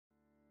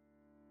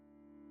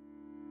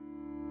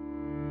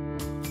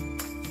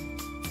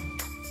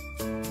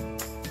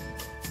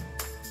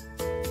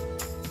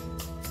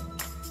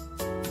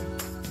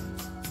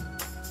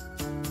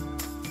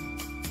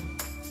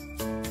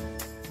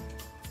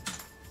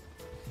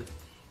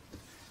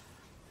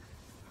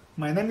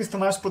My name is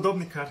Tomasz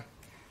Podobnikar.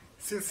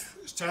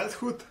 Since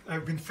childhood,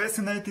 I've been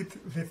fascinated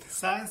with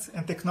science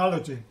and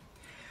technology.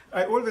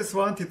 I always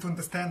wanted to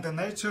understand the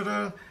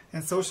natural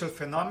and social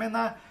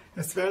phenomena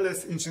as well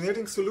as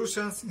engineering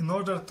solutions in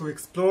order to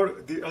explore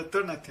the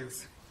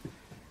alternatives.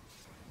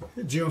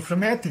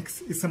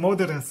 Geoinformatics is a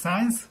modern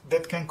science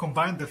that can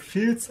combine the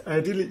fields I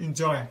really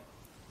enjoy.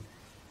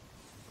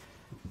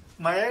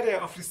 My area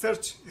of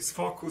research is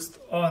focused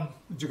on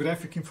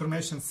geographic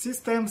information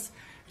systems,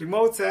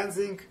 remote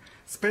sensing,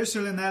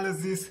 spatial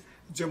analysis,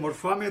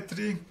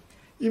 geomorphometry,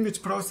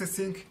 image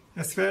processing,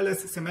 as well as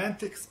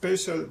semantic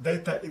spatial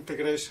data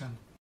integration.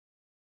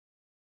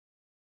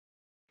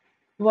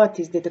 What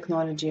is the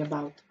technology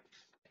about?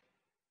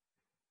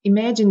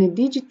 Imagine a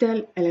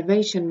digital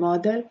elevation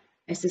model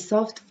as a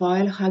soft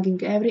file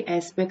hugging every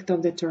aspect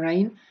of the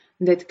terrain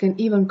that can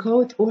even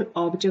code all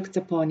objects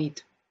upon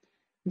it.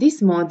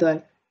 This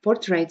model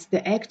portrays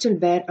the actual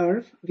bare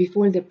earth with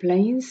all the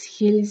plains,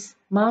 hills,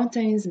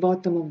 mountains,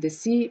 bottom of the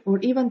sea, or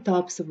even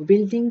tops of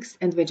buildings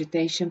and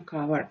vegetation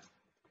covered.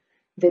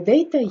 The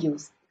data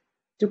used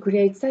to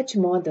create such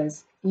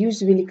models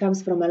usually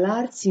comes from a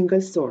large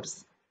single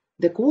source.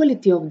 The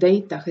quality of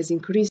data has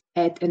increased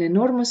at an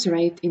enormous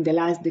rate in the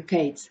last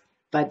decades,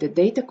 but the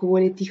data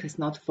quality has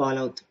not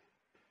followed.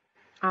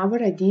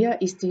 Our idea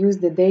is to use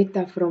the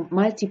data from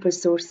multiple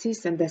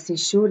sources and thus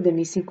ensure the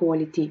missing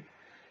quality.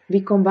 We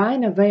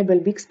combine available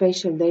big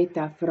spatial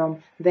data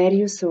from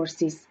various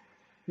sources.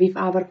 With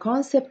our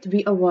concept,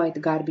 we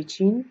avoid garbage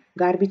in,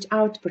 garbage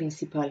out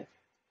principle.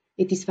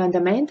 It is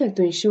fundamental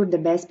to ensure the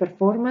best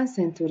performance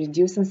and to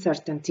reduce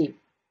uncertainty.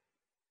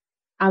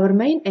 Our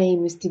main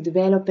aim is to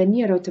develop a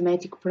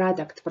near-automatic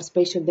product for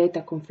spatial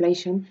data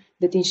conflation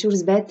that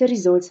ensures better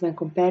results when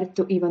compared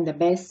to even the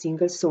best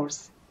single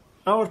source.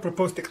 Our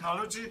proposed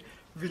technology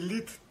will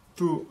lead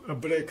to a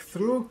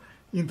breakthrough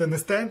in the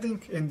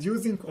understanding and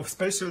using of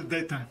spatial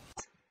data.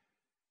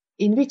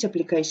 In which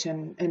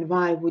application and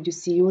why would you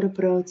see your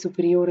approach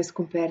superior as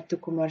compared to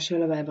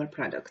commercial available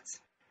products?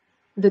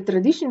 The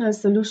traditional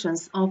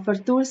solutions offer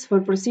tools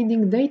for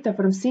processing data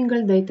from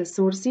single data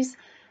sources,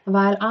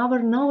 while our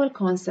novel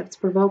concepts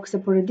provokes a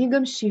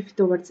paradigm shift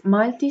towards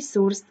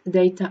multi-sourced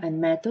data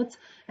and methods,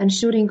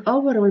 ensuring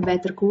overall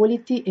better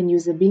quality and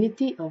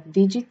usability of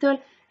digital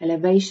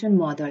elevation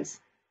models.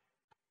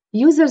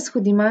 Users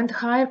who demand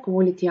higher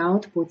quality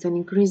outputs and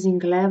increasing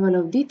level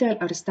of detail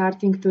are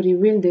starting to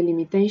reveal the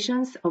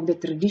limitations of the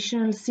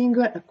traditional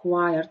single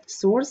acquired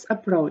source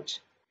approach.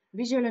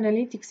 Visual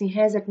analytics in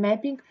hazard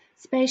mapping,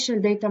 spatial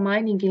data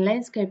mining in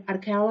landscape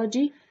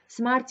archaeology,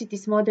 smart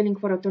cities modeling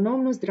for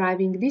autonomous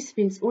driving, these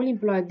fields all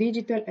employ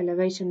digital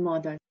elevation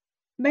models.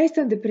 Based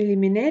on the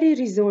preliminary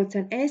results,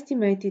 an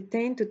estimated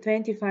 10 to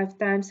 25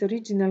 times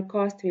original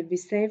cost will be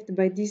saved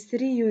by this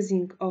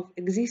reusing of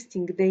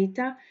existing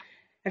data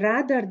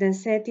rather than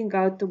setting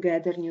out to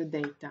gather new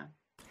data.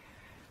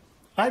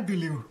 I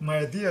believe my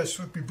idea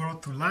should be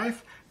brought to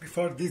life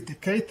before this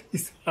decade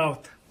is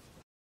out.